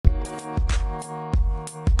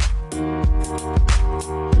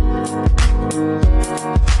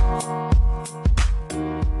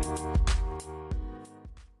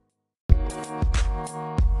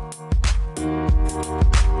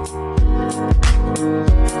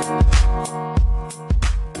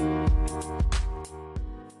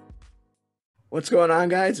What's going on,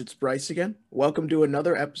 guys? It's Bryce again. Welcome to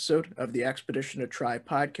another episode of the Expedition to Try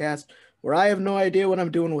podcast, where I have no idea what I'm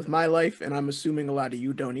doing with my life, and I'm assuming a lot of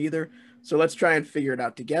you don't either. So let's try and figure it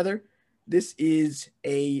out together. This is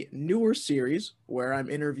a newer series where I'm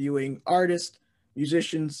interviewing artists,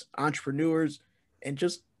 musicians, entrepreneurs, and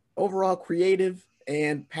just overall creative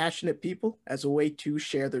and passionate people as a way to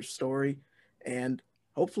share their story and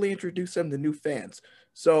hopefully introduce them to new fans.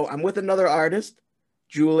 So I'm with another artist,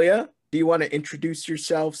 Julia. Do you want to introduce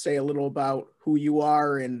yourself, say a little about who you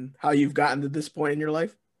are and how you've gotten to this point in your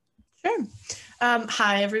life? Sure.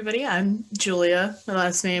 Hi, everybody. I'm Julia. My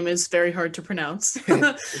last name is very hard to pronounce.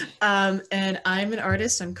 And I'm an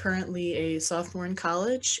artist. I'm currently a sophomore in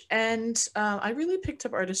college. And I really picked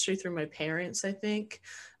up artistry through my parents, I think.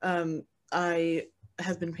 I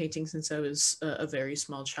have been painting since I was a very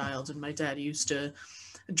small child. And my dad used to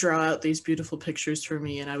draw out these beautiful pictures for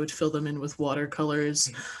me, and I would fill them in with watercolors.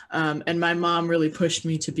 And my mom really pushed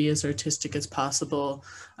me to be as artistic as possible.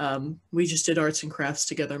 We just did arts and crafts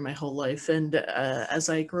together my whole life. And as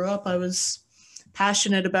I grew up, I was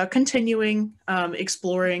passionate about continuing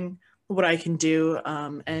exploring what I can do.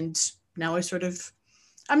 And now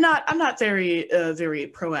I'm not very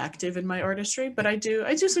proactive in my artistry, but I do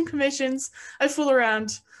some commissions. I fool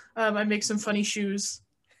around. I make some funny shoes.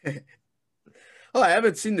 Oh, I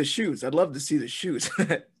haven't seen the shoes. I'd love to see the shoes.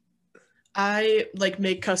 I like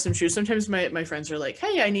make custom shoes. Sometimes my friends are like,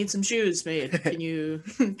 "Hey, I need some shoes made. Can you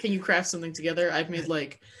can you craft something together?" I've made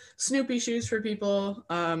like Snoopy shoes for people.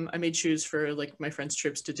 I made shoes for like my friends'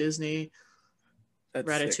 trips to Disney. That's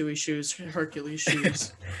Ratatouille sick. shoes, Hercules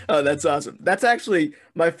shoes. Oh, that's awesome. That's actually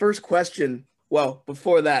my first question. Well,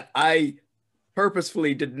 before that, I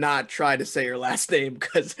purposefully did not try to say your last name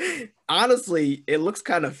because honestly, it looks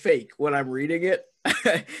kind of fake when I'm reading it.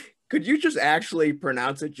 Could you just actually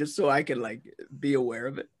pronounce it just so I can like be aware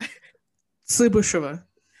of it? Tsybysheva.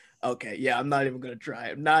 Okay, yeah, I'm not even gonna try.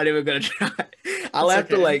 I'm not even gonna try. I'll It's have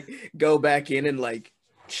to okay. like go back in and like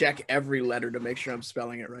check every letter to make sure I'm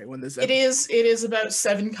spelling it right when this It episode. is about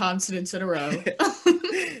 7 consonants in a row.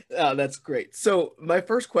 Oh, that's great. So my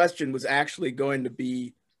first question was actually going to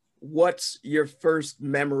be, what's your first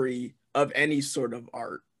memory of any sort of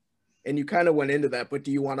art? And you kind of went into that, but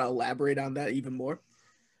do you want to elaborate on that even more?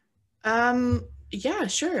 Yeah,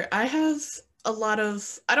 sure. I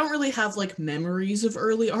don't really have like memories of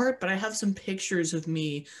early art, but I have some pictures of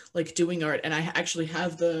me like doing art, and I actually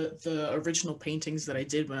have the original paintings that I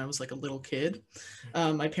did when I was like a little kid.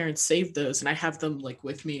 My parents saved those, and I have them like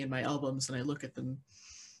with me in my albums, and I look at them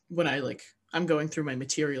when I'm going through my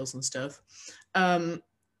materials and stuff. Um,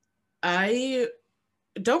 I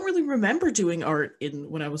don't really remember doing art in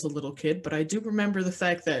when I was a little kid, but I do remember the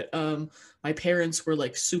fact that my parents were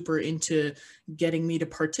like super into getting me to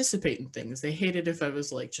participate in things. They hated if I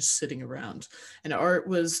was like just sitting around, and art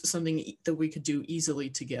was something that we could do easily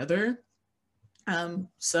together.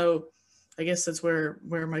 So I guess that's where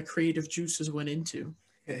my creative juices went into.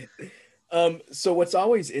 So what's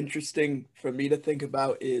always interesting for me to think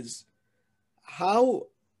about is how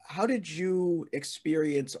how did you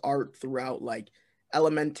experience art throughout like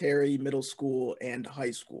elementary, middle school, and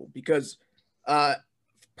high school? Because uh,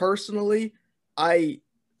 personally, I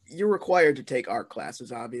you're required to take art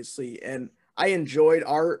classes, obviously, and I enjoyed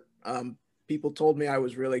art. People told me I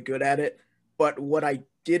was really good at it, but what I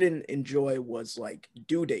didn't enjoy was like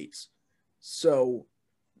due dates. So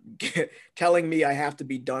telling me I have to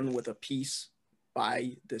be done with a piece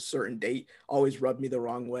by this certain date always rubbed me the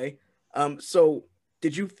wrong way. So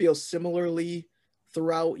did you feel similarly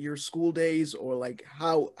throughout your school days, or like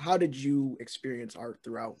how did you experience art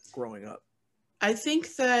throughout growing up? I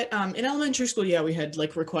think that in elementary school, yeah, we had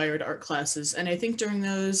like required art classes, and I think during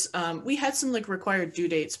those we had some like required due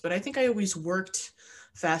dates. But I think I always worked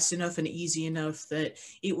fast enough and easy enough that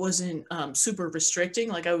it wasn't super restricting.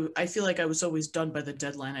 Like I feel like I was always done by the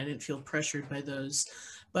deadline. I didn't feel pressured by those.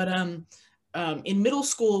 But in middle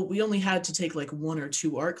school, we only had to take like one or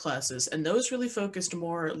two art classes, and those really focused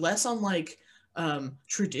more less on like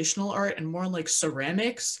traditional art and more on like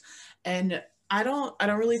ceramics. And I don't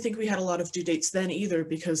really think we had a lot of due dates then either,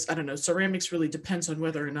 because I don't know, ceramics really depends on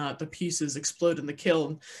whether or not the pieces explode in the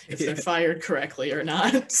kiln, if they're Yeah. fired correctly or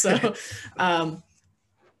not. So um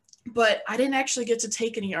but I didn't actually get to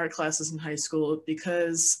take any art classes in high school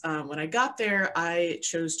because when I got there, I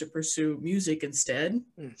chose to pursue music instead.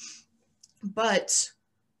 Hmm. But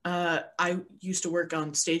I used to work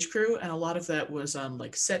on stage crew, and a lot of that was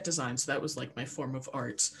like set design. So that was like my form of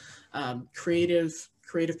art, creative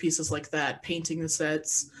pieces like that, painting the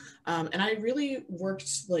sets, and I really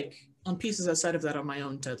worked like on pieces outside of that on my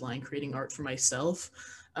own deadline, creating art for myself.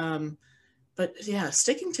 Um, But yeah,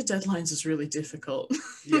 sticking to deadlines is really difficult.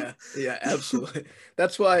 Yeah, yeah, absolutely.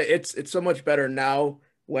 That's why it's so much better now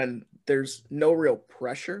when there's no real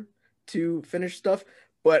pressure to finish stuff,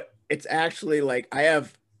 but it's actually like I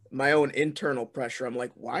have my own internal pressure. I'm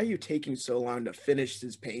like, why are you taking so long to finish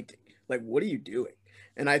this painting? Like, what are you doing?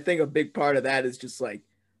 And I think a big part of that is just like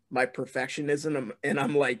my perfectionism, and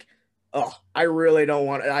I'm like, oh, I really don't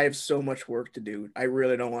want I have so much work to do. I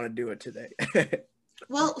really don't want to do it today.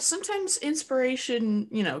 Well, sometimes inspiration,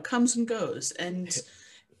 comes and goes. And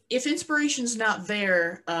if inspiration's not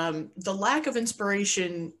there, the lack of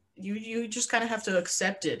inspiration, you just kind of have to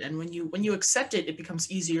accept it. And when you accept it, it becomes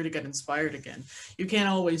easier to get inspired again. You can't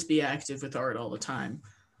always be active with art all the time.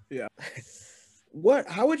 Yeah.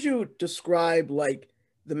 How would you describe like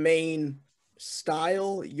the main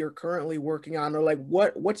style you're currently working on, or like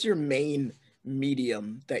what's your main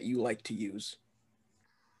medium that you like to use?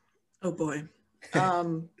 Oh boy.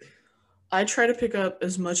 Um, I try to pick up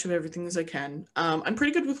as much of everything as I can. I'm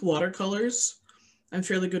pretty good with watercolors. I'm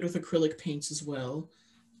fairly good with acrylic paints as well.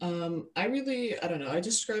 I don't know, I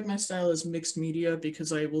describe my style as mixed media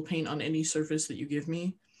because I will paint on any surface that you give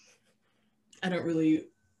me. I don't really,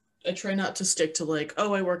 I try not to stick to like,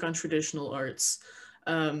 oh, I work on traditional arts.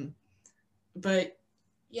 Um, but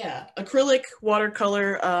yeah, acrylic,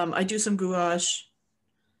 watercolor, I do some gouache,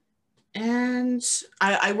 and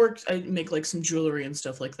I make like some jewelry and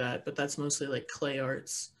stuff like that, but that's mostly like clay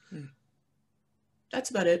arts. Hmm. That's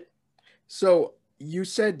about it. So you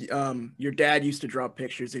said your dad used to draw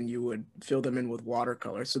pictures and you would fill them in with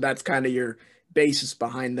watercolor. So that's kind of your basis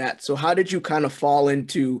behind that. So how did you kind of fall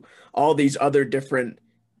into all these other different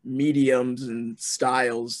mediums and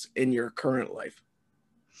styles in your current life?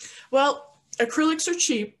 Well, acrylics are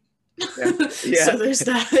cheap. Yeah. So Yeah. there's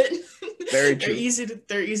that. Very they're true. easy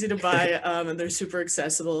to buy, and they're super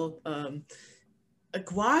accessible. A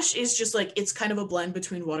gouache is just like, it's kind of a blend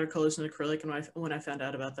between watercolors and acrylic, and when I found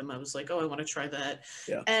out about them, I was like, oh, I want to try that.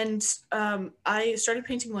 Yeah. And I started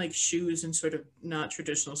painting like shoes and sort of not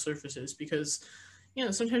traditional surfaces because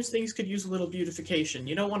sometimes things could use a little beautification.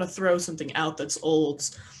 You don't want to throw something out that's old.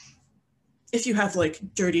 If you have like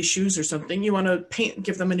dirty shoes or something, you want to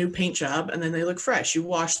give them a new paint job, and then they look fresh. You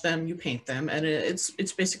wash them, you paint them, and it's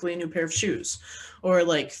basically a new pair of shoes. Or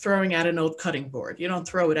like throwing out an old cutting board. You don't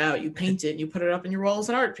throw it out, you paint it, and you put it up in your wall as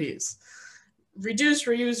an art piece. Reduce,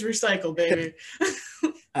 reuse, recycle, baby.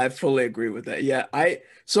 I fully agree with that. Yeah,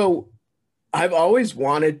 so I've always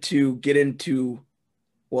wanted to get into,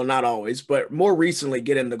 well, not always, but more recently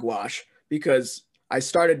get into gouache because I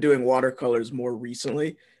started doing watercolors more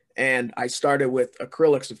recently, and I started with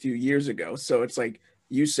acrylics a few years ago. So it's like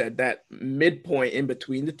you said, that midpoint in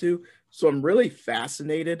between the two. So I'm really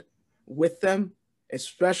fascinated with them,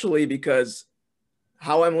 especially because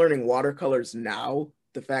how I'm learning watercolors now,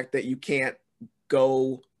 the fact that you can't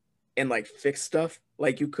go and like fix stuff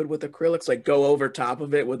like you could with acrylics, like go over top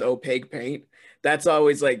of it with opaque paint. That's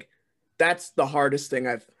always like, that's the hardest thing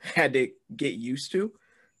I've had to get used to.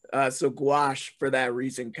 So gouache, for that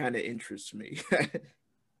reason, kind of interests me.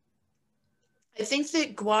 I think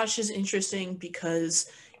that gouache is interesting because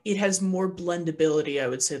it has more blendability, I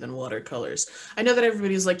would say, than watercolors. I know that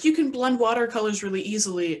everybody's like, you can blend watercolors really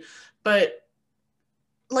easily, but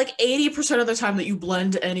like 80% of the time that you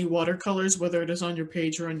blend any watercolors, whether it is on your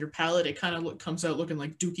page or on your palette, it kind of comes out looking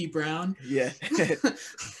like dookie brown. Yeah.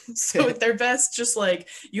 So at their best, just like,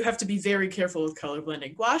 you have to be very careful with color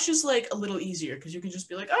blending. Gouache is like a little easier because you can just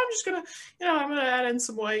be like, oh, I'm just gonna, I'm gonna add in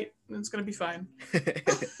some white and it's gonna be fine.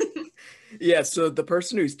 Yeah, so the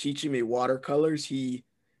person who's teaching me watercolors, he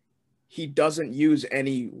doesn't use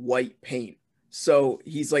any white paint. So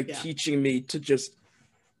he's like Yeah. teaching me to just,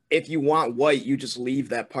 if you want white, you just leave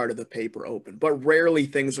that part of the paper open. But rarely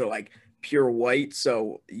things are like pure white.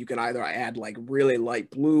 So you can either add like really light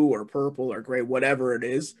blue or purple or gray, whatever it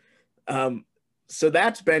is. Um, so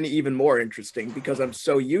that's been even more interesting because I'm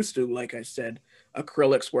so used to, like I said,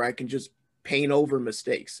 acrylics where I can just paint over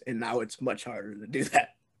mistakes. And now it's much harder to do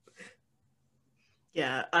that.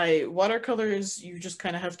 Yeah, I watercolors, you just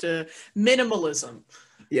kind of have to minimalism,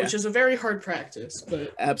 Yeah, which is a very hard practice,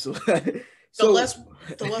 but absolutely. the So less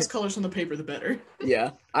the less colors on the paper, the better.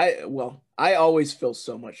 yeah, I always fill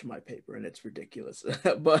so much of my paper and it's ridiculous.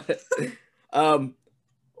 But um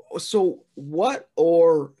so what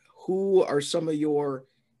or who are some of your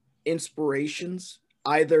inspirations,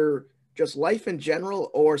 either just life in general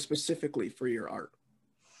or specifically for your art?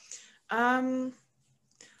 Um,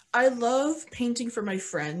 I love painting for my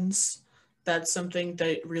friends. That's something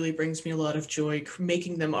that really brings me a lot of joy,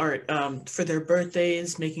 making them art for their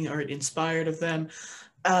birthdays, making art inspired of them.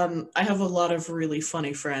 I have a lot of really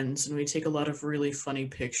funny friends, and we take a lot of really funny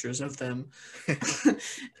pictures of them.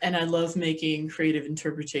 And I love making creative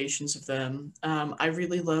interpretations of them. I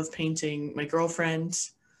really love painting my girlfriend.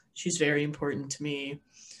 She's very important to me.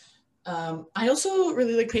 I also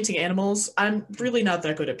really like painting animals. I'm really not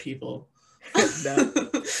that good at people. No,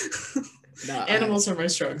 no, Animals are my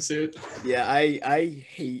strong suit. yeah, I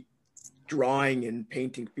hate drawing and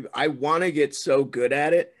painting people. I want to get so good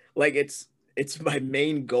at it. Like it's my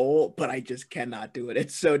main goal, but I just cannot do it.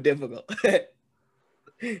 It's so difficult.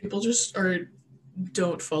 People just are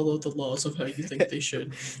don't follow the laws of how you think they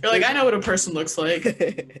should. You're like, I know what a person looks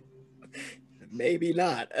like. Maybe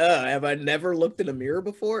not. Have I never looked in a mirror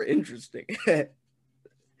before? Interesting.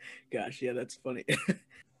 Gosh, yeah, that's funny.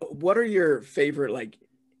 What are your favorite like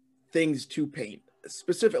things to paint?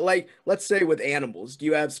 Specific, like let's say with animals. Do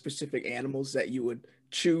you have specific animals that you would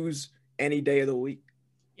choose any day of the week?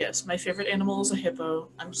 Yes, my favorite animal is a hippo.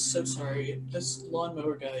 I'm so sorry. This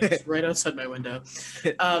lawnmower guy is right outside my window.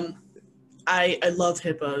 Um, I love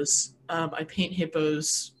hippos. I paint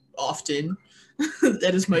hippos often.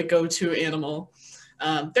 That is my go-to animal.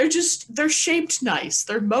 They're shaped nice.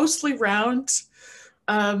 They're mostly round.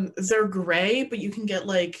 They're gray, but you can get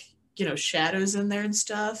like shadows in there and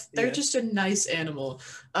stuff. They're Yeah. just a nice animal.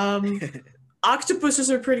 Octopuses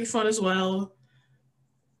are pretty fun as well.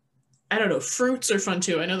 I don't know. Fruits are fun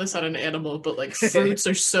too. I know that's not an animal, but like fruits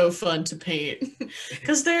are so fun to paint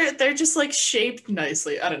because they're just like shaped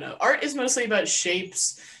nicely. I don't know. Art is mostly about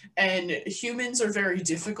shapes, and humans are very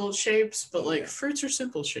difficult shapes, but Oh like yeah. fruits are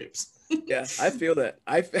simple shapes. Yeah, I feel that.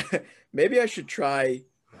 Maybe I should try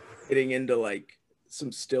getting into like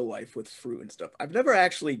some still life with fruit and stuff. I've never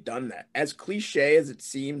actually done that. As cliche as it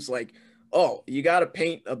seems, like, oh, you got to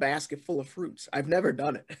paint a basket full of fruits. I've never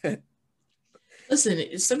done it.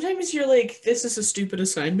 Listen, sometimes you're like, this is a stupid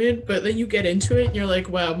assignment, but then you get into it and you're like,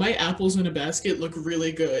 wow, my apples in a basket look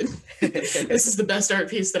really good. This is the best art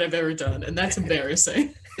piece that I've ever done, and that's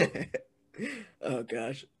embarrassing. Oh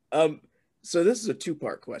gosh. So this is a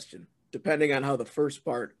two-part question. Depending on how the first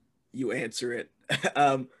part you answer it,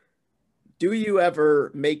 um, do you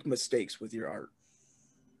ever make mistakes with your art?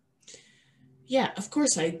 Yeah, of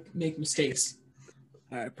course I make mistakes.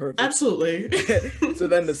 All right, perfect. Absolutely. So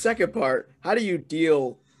then the second part, how do you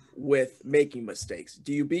deal with making mistakes?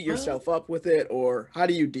 Do you beat Well, yourself up with it, or how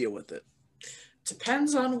do you deal with it?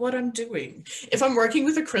 depends on what I'm doing. If I'm working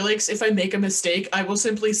with acrylics, if I make a mistake, I will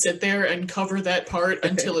simply sit there and cover that part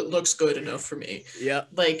until it looks good enough for me. Yeah.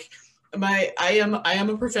 Like I am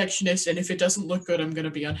a perfectionist, and if it doesn't look good, I'm gonna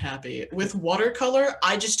be unhappy. With watercolor,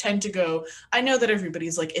 I just tend to go, I know that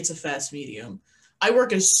everybody's like, it's a fast medium. I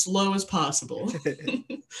work as slow as possible.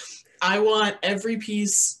 I want every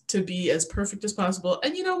piece to be as perfect as possible.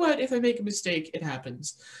 And you know what? If I make a mistake, it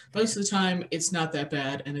happens. Most of the time, it's not that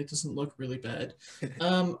bad and it doesn't look really bad.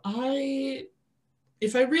 I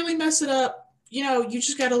if I really mess it up, you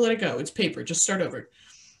just gotta let it go. It's paper. Just start over.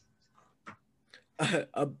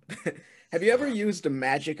 Uh, have you ever used a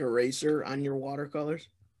magic eraser on your watercolors?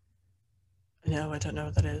 No, I don't know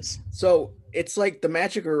what that is. So it's like the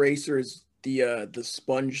magic eraser is the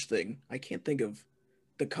sponge thing. I can't think of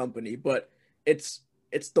the company, but it's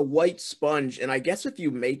the white sponge, and I guess if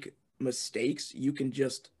you make mistakes, you can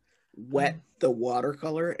just wet Um, the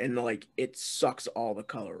watercolor and like it sucks all the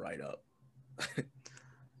color right up.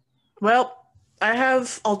 well, I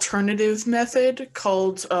have alternative method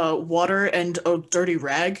called water and a dirty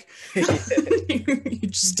rag. You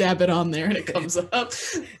just dab it on there and it comes up.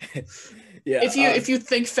 Yeah, If you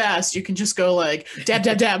think fast, you can just go like dab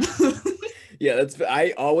dab dab. yeah, that's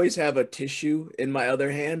I always have a tissue in my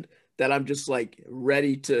other hand that I'm just like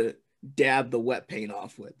ready to dab the wet paint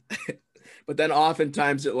off with. But then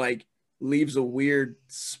oftentimes it like leaves a weird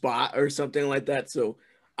spot or something like that. So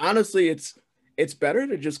honestly, it's better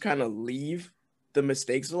to just kind of leave the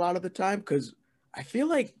mistakes a lot of the time because I feel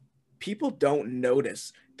like people don't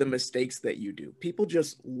notice the mistakes that you do. People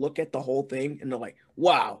just look at the whole thing and they're like,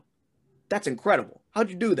 "Wow, that's incredible. How'd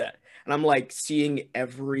you do that?" And I'm like seeing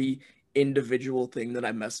every individual thing that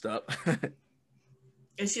I messed up.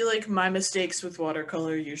 I feel like my mistakes with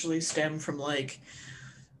watercolor usually stem from like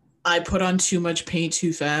I put on too much paint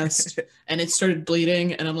too fast and it started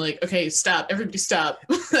bleeding and I'm like, okay, stop, everybody stop.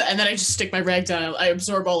 And then I just stick my rag down, I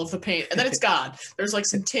absorb all of the paint and then it's gone. There's like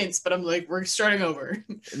some tints, but I'm like, we're starting over.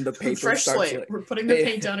 And the paper Fresh starts slate. like We're putting the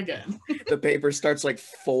paint down again. the paper starts like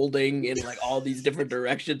folding in like all these different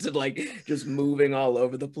directions and like just moving all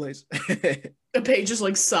over the place. The page is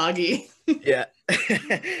like soggy. Yeah.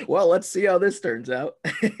 Well, let's see how this turns out.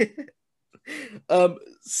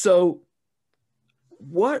 So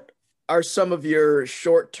what are some of your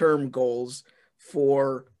short-term goals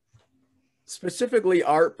for specifically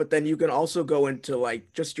art, but then you can also go into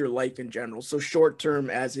like just your life in general. So short term,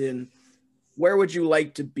 as in, where would you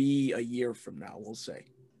like to be a year from now, we'll say?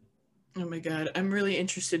 Oh my God, I'm really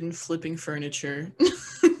interested in flipping furniture.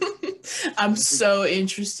 I'm so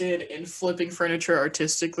interested in flipping furniture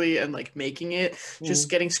artistically and like making it, just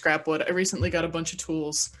getting scrap wood. I recently got a bunch of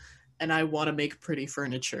tools and I want to make pretty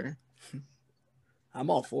furniture. I'm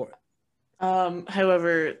all for it.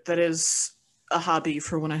 However, that is a hobby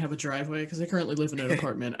for when I have a driveway because I currently live in an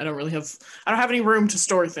apartment. I don't have any room to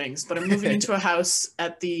store things, but I'm moving into a house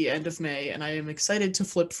at the end of May and I am excited to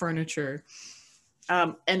flip furniture.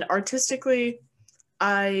 And artistically,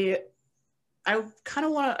 I kind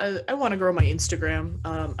of want to grow my Instagram.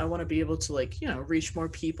 I want to be able to like, reach more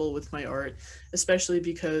people with my art, especially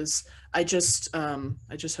because I just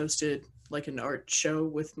hosted like an art show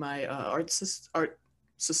with my art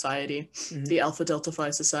society, the Alpha Delta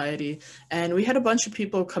Phi Society, and we had a bunch of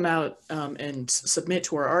people come out and submit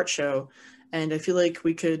to our art show, and I feel like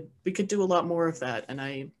we could do a lot more of that, and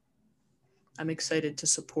I'm excited to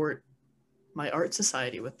support my art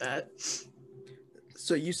society with that.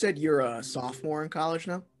 So you said you're a sophomore in college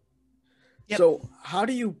now? Yep. So how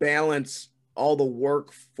do you balance all the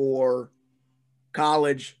work for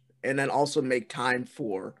college and then also make time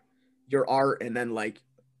for your art and then like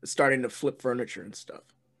starting to flip furniture and stuff?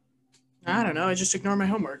 I don't know. I just ignore my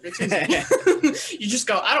homework. It's easy. You just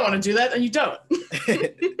go, I don't want to do that, and you don't.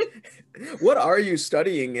 What are you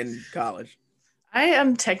studying in college? I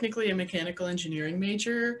am technically a mechanical engineering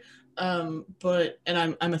major, but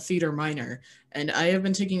I'm a theater minor, and I have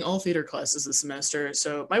been taking all theater classes this semester.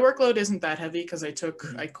 So my workload isn't that heavy because I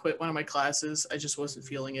quit one of my classes. I just wasn't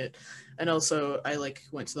feeling it, and also I like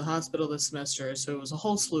went to the hospital this semester, so it was a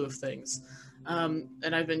whole slew of things.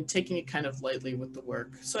 And I've been taking it kind of lightly with the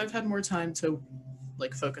work, so I've had more time to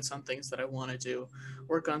like focus on things that I want to do,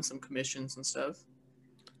 work on some commissions and stuff.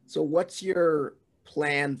 So what's your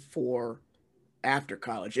plan for after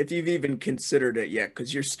college, if you've even considered it yet,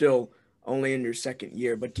 because you're still only in your second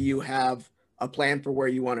year, but do you have a plan for where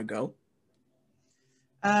you want to go?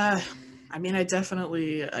 I mean, I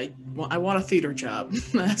want a theater job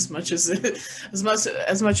as much as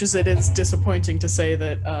it is disappointing to say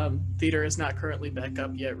that theater is not currently back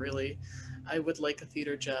up yet. Really, I would like a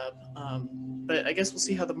theater job, but I guess we'll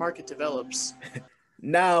see how the market develops.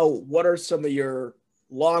 Now, what are some of your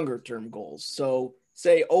longer term goals? So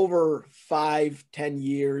say over 5, 10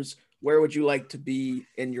 years, where would you like to be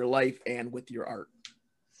in your life and with your art?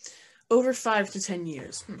 Over 5 to 10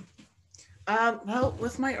 years. Well,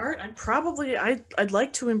 with my art, I'd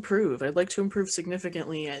like to improve. I'd like to improve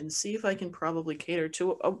significantly and see if I can probably cater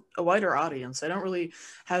to a wider audience. I don't really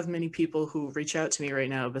have many people who reach out to me right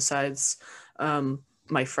now besides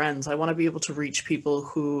my friends. I want to be able to reach people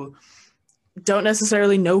who don't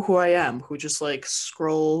necessarily know who I am, who just like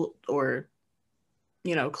scroll or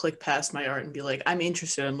click past my art and be like, I'm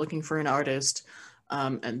interested, I'm looking for an artist,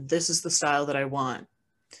 and this is the style that I want.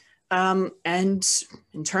 And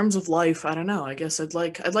in terms of life, I don't know, I guess I'd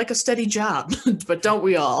like a steady job, but don't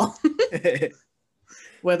we all?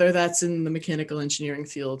 Whether that's in the mechanical engineering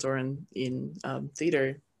field or in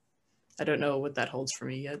theater, I don't know what that holds for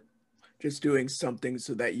me yet. Just doing something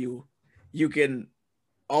so that you can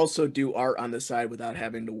also do art on the side without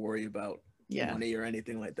having to worry about money or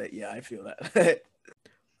anything like that. Yeah, I feel that.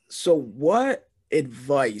 So what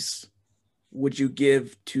advice would you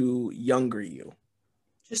give to younger you?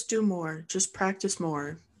 Just do more, just practice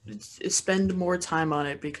more, spend more time on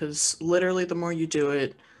it, because literally the more you do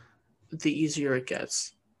it, the easier it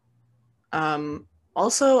gets.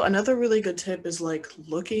 Also, another really good tip is like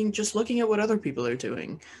looking at what other people are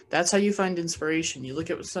doing. That's how you find inspiration. You look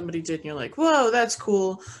at what somebody did and you're like, whoa, that's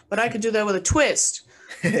cool, but I could do that with a twist.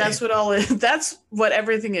 That's what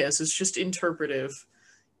everything is. It's just interpretive.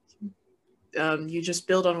 You just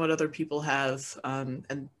build on what other people have,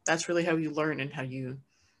 and that's really how you learn and how you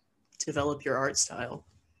develop your art style.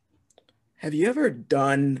 Have you ever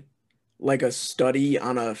done like a study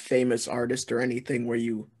on a famous artist or anything where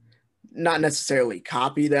you not necessarily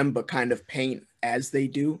copy them, but kind of paint as they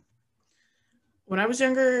do? When I was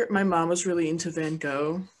younger, my mom was really into Van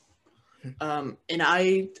Gogh, and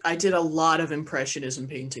I did a lot of impressionism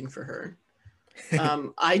painting for her.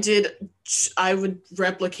 I would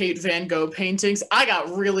replicate Van Gogh paintings. I got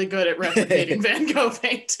really good at replicating Van Gogh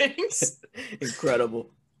paintings. Incredible.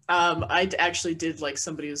 I actually did like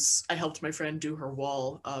I helped my friend do her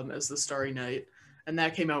wall as the Starry Night, and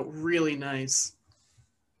that came out really nice.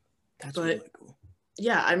 That's really cool.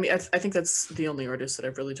 Yeah, I mean, I think that's the only artist that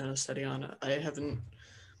I've really done a study on.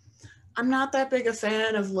 I'm not that big a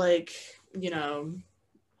fan of like,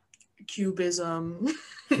 Cubism.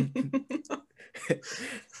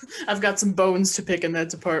 I've got some bones to pick in that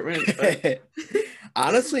department. But...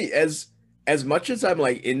 Honestly, as much as I'm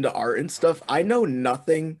like into art and stuff, I know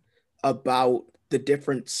nothing about the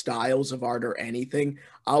different styles of art or anything.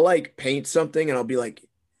 I'll like paint something and I'll be like,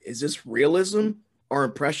 is this realism or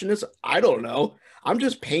impressionist? I don't know. I'm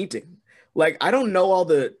just painting. Like I don't know all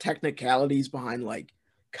the technicalities behind like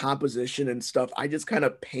composition and stuff. I just kind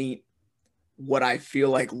of paint what I feel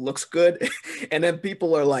like looks good. And then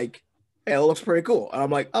people are like, hey, it looks pretty cool. And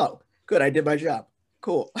I'm like, oh, good, I did my job.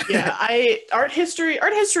 Cool. Yeah, art history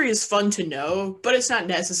is fun to know, but it's not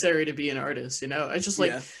necessary to be an artist, you know? I just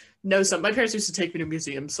like Yeah. know some. My parents used to take me to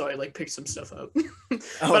museums, so I like picked some stuff up. Oh,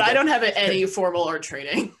 But I don't have any formal art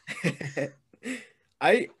training.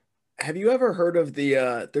 I have you ever heard of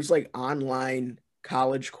the there's like online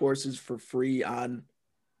college courses for free on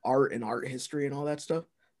art and art history and all that stuff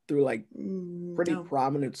through like pretty No,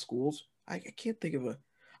 prominent schools. I can't think of a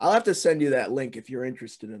I'll have to send you that link if you're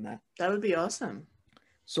interested in that. that would be awesome.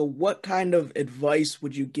 So what kind of advice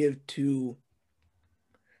would you give to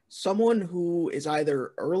someone who is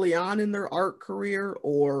either early on in their art career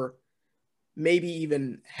or maybe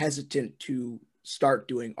even hesitant to start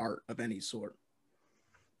doing art of any sort?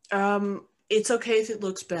 It's okay if it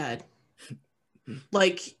looks bad.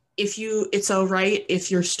 Like it's all right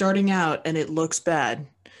if you're starting out and it looks bad.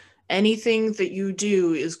 Anything that you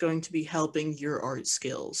do is going to be helping your art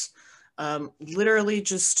skills. Literally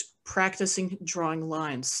just practicing drawing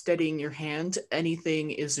lines, steadying your hand,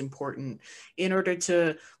 anything is important in order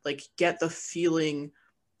to like get the feeling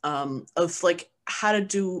of like how to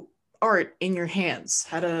do art in your hands,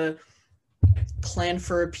 how to plan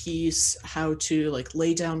for a piece, how to like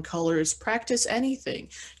lay down colors, practice anything.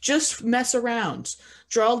 Just mess around.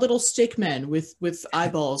 Draw little stick men with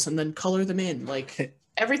eyeballs and then color them in. Like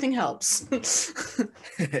everything helps.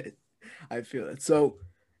 I feel it. So,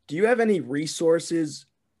 do you have any resources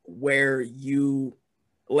where you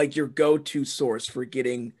like your go-to source for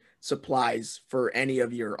getting supplies for any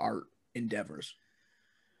of your art endeavors?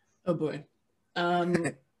 Oh boy.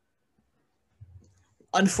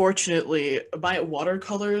 Unfortunately, my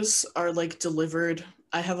watercolors are like delivered.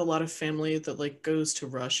 I have a lot of family that like goes to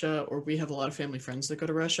Russia, or we have a lot of family friends that go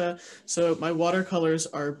to Russia. So my watercolors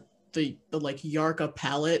are the like Yarka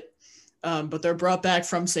palette, but they're brought back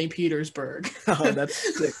from St. Petersburg. Oh,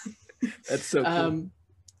 that's sick. That's so cool.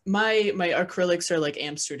 My acrylics are like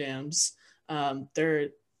Amsterdam's. They're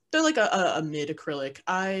like a mid acrylic.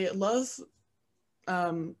 I love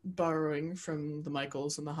borrowing from the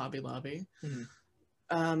Michaels and the Hobby Lobby. Mhm.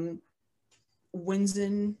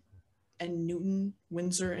 Windsor and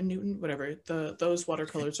Newton, whatever. Those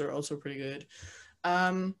watercolors are also pretty good.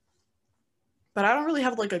 But I don't really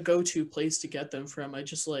have like a go-to place to get them from. I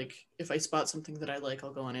just like if I spot something that I like,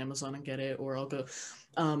 I'll go on Amazon and get it, or I'll go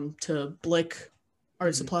to Blick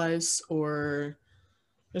Art Supplies, or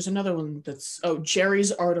there's another one that's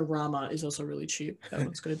Jerry's Artorama is also really cheap. That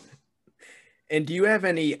one's good. And do you have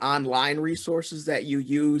any online resources that you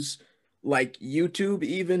use, like YouTube,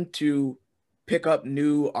 even to pick up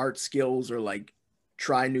new art skills or like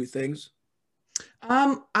try new things?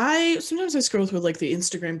 I sometimes I scroll through like the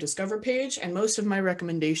Instagram Discover page, and most of my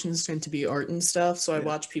recommendations tend to be art and stuff. So I Yeah.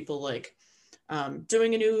 watch people like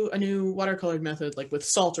doing a new watercolored method, like with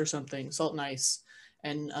salt or something, salt and ice,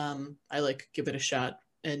 and I like give it a shot.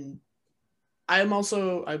 And I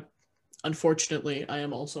unfortunately I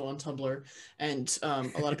am also on Tumblr, and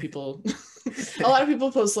a lot of people a lot of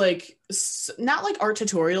people post like not like art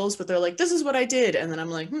tutorials, but they're like, this is what I did, and then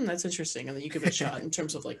I'm like, that's interesting, and then you give it a shot in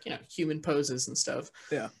terms of like, you know, human poses and stuff.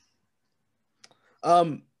 Yeah.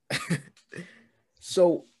 Um,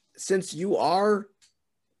 so since you are,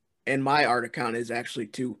 and my art account is actually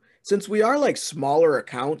too, since we are like smaller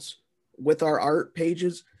accounts with our art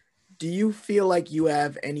pages, do you feel like you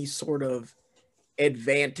have any sort of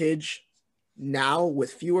advantage now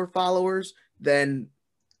with fewer followers than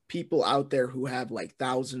people out there who have like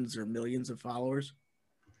thousands or millions of followers?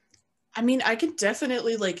 I mean, I can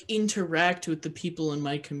definitely like interact with the people in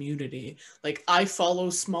my community. Like I follow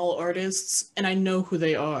small artists and I know who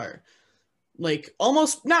they are. Like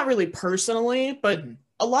almost not really personally, but Mhm.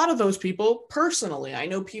 a lot of those people personally. I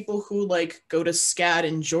know people who like go to SCAD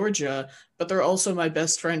in Georgia, but they're also my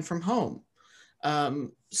best friend from home.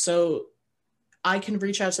 So I can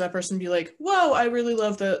reach out to that person and be like, "Whoa, I really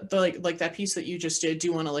love the like that piece that you just did. Do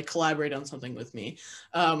you want to like collaborate on something with me?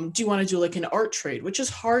 Do you want to do like an art trade?" Which is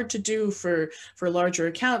hard to do for larger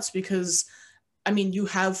accounts because I mean, you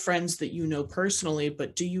have friends that you know personally,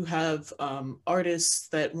 but do you have artists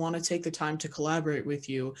that want to take the time to collaborate with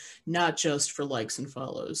you, not just for likes and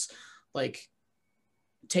follows? Like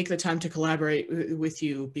take the time to collaborate with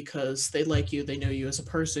you because they like you, they know you as a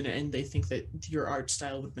person, and they think that your art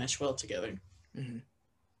style would mesh well together. Mm-hmm.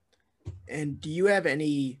 And do you have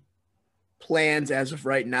any plans as of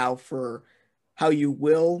right now for how you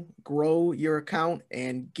will grow your account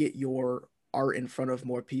and get your art in front of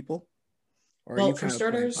more people? Or are Well, you for kind of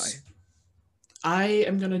playing by? starters, I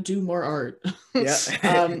am gonna do more art.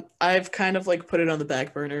 Yeah. I've kind of like put it on the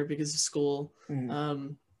back burner because of school.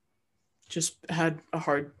 Mhm. Just had a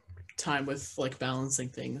hard time with like balancing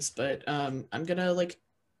things, but I'm gonna like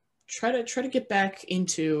try to get back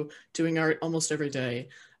into doing art almost every day,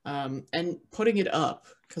 and putting it up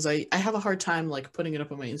because I have a hard time like putting it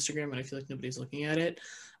up on my Instagram and I feel like nobody's looking at it.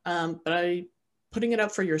 But I putting it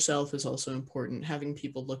up for yourself is also important. Having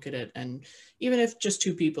people look at it, and even if just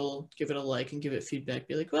two people give it a like and give it feedback,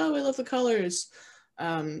 be like, "Well, I love the colors."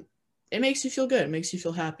 Um, it makes you feel good. It makes you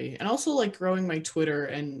feel happy. And also like growing my Twitter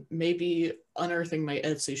and maybe unearthing my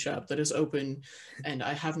Etsy shop that is open and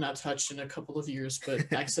I have not touched in a couple of years,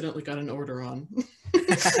 but accidentally got an order on.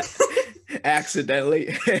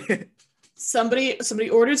 Accidentally. Somebody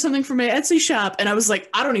ordered something from my Etsy shop and I was like,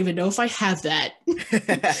 I don't even know if I have that.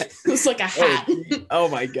 It was like a hat. Oh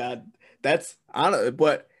my God. That's honest,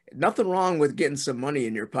 but nothing wrong with getting some money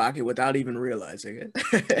in your pocket without even realizing it.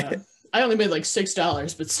 Yeah. I only made like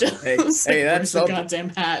 $6, but still, Hey, it was like, hey, that's where's the goddamn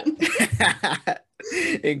hat?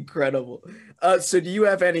 Incredible. So do you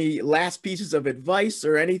have any last pieces of advice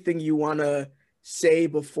or anything you want to say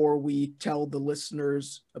before we tell the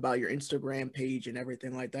listeners about your Instagram page and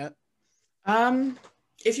everything like that?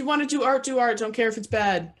 If you want to do art, do art. Don't care if it's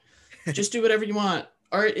bad. Just do whatever you want.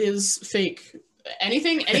 Art is fake.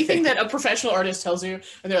 Anything that a professional artist tells you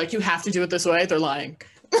and they're like, you have to do it this way, they're lying.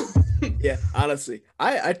 Yeah, honestly,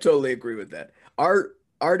 I totally agree with that. Art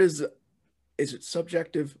is it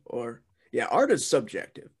subjective or yeah, art is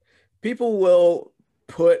subjective. People will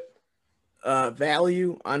put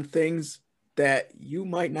value on things that you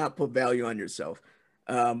might not put value on yourself.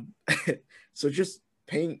 Um, so just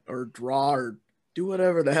paint or draw or do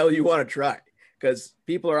whatever the hell you want to try because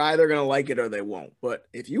people are either going to like it or they won't. But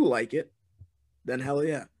if you like it, then hell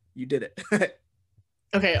yeah, you did it.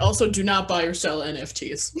 Okay, also do not buy or sell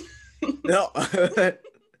NFTs. No. I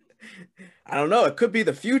don't know. It could be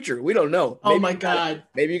the future. We don't know. Oh my God.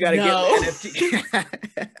 Maybe you got to No. get an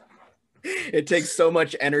NFT. It takes so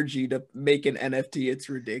much energy to make an NFT. It's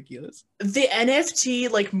ridiculous. The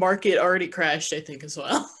NFT like market already crashed, I think, as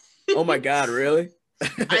well. Oh my God, really?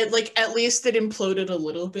 I like at least it imploded a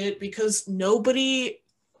little bit because nobody,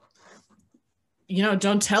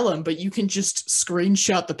 don't tell them, but you can just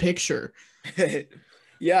screenshot the picture.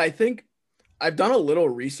 Yeah, I think I've done a little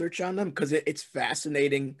research on them because it's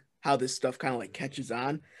fascinating how this stuff kind of like catches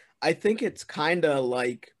on. I think it's kind of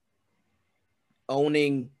like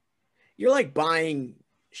owning, you're like buying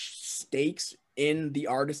stakes in the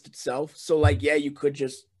artist itself. So like, yeah, you could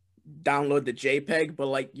just download the JPEG, but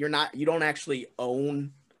like you don't actually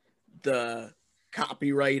own the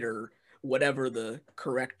copyright or whatever the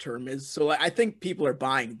correct term is. So like, I think people are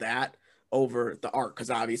buying that over the art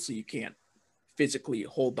because obviously you can't physically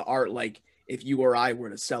hold the art like if you or I were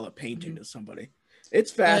to sell a painting to somebody.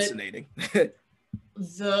 It's fascinating.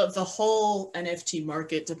 The whole NFT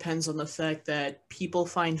market depends on the fact that people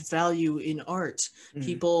find value in art.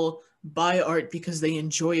 People buy art because they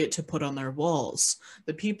enjoy it to put on their walls.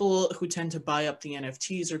 The people who tend to buy up the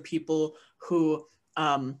NFTs are people who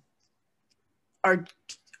are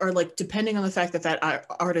like depending on the fact that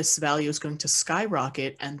artist's value is going to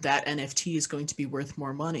skyrocket and that NFT is going to be worth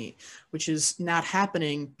more money, which is not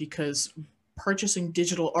happening because purchasing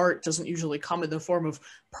digital art doesn't usually come in the form of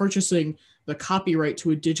purchasing the copyright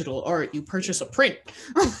to a digital art. You purchase a print.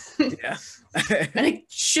 Yeah. And it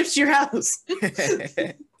ships your house.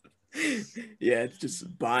 Yeah, it's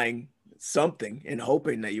just buying something and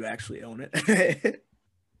hoping that you actually own it.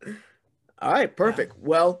 All right, perfect. Yeah.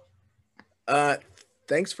 Well,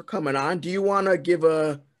 thanks for coming on. Do you want to give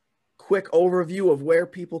a quick overview of where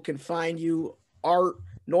people can find you, art,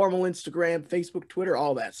 normal Instagram, Facebook, Twitter,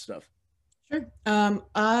 all that stuff? Sure.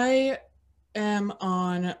 I am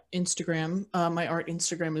on Instagram. My art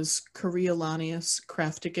Instagram is Coriolanius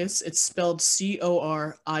Crafticus. It's spelled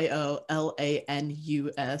Coriolanuus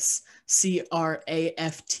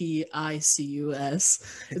Crafticus.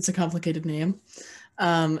 It's a complicated name.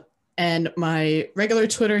 And my regular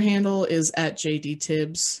Twitter handle is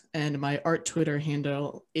 @JDTibbs, and my art Twitter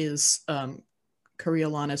handle is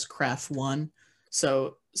Coriolanus Craft1.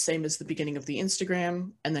 So same as the beginning of the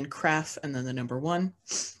Instagram, and then craft, and then the number 1.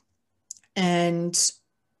 And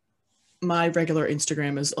my regular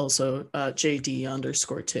Instagram is also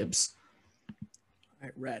JD_Tibbs. All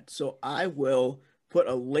right, Red. So I will put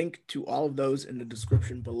a link to all of those in the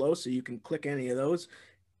description below, so you can click any of those.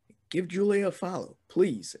 Give Julia a follow,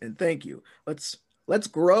 please, and thank you. Let's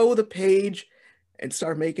grow the page and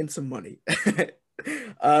start making some money.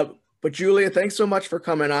 But Julia, thanks so much for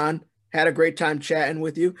coming on. Had a great time chatting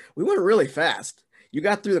with you. We went really fast. You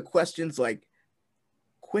got through the questions like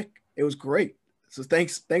quick. It was great. So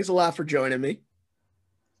thanks a lot for joining me.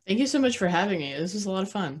 Thank you so much for having me. This was a lot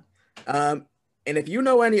of fun. And if you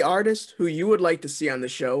know any artists who you would like to see on the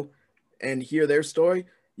show and hear their story,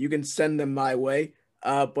 you can send them my way.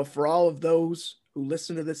 But for all of those who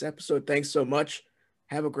listen to this episode, thanks so much.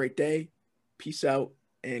 Have a great day. Peace out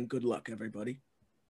and good luck, everybody.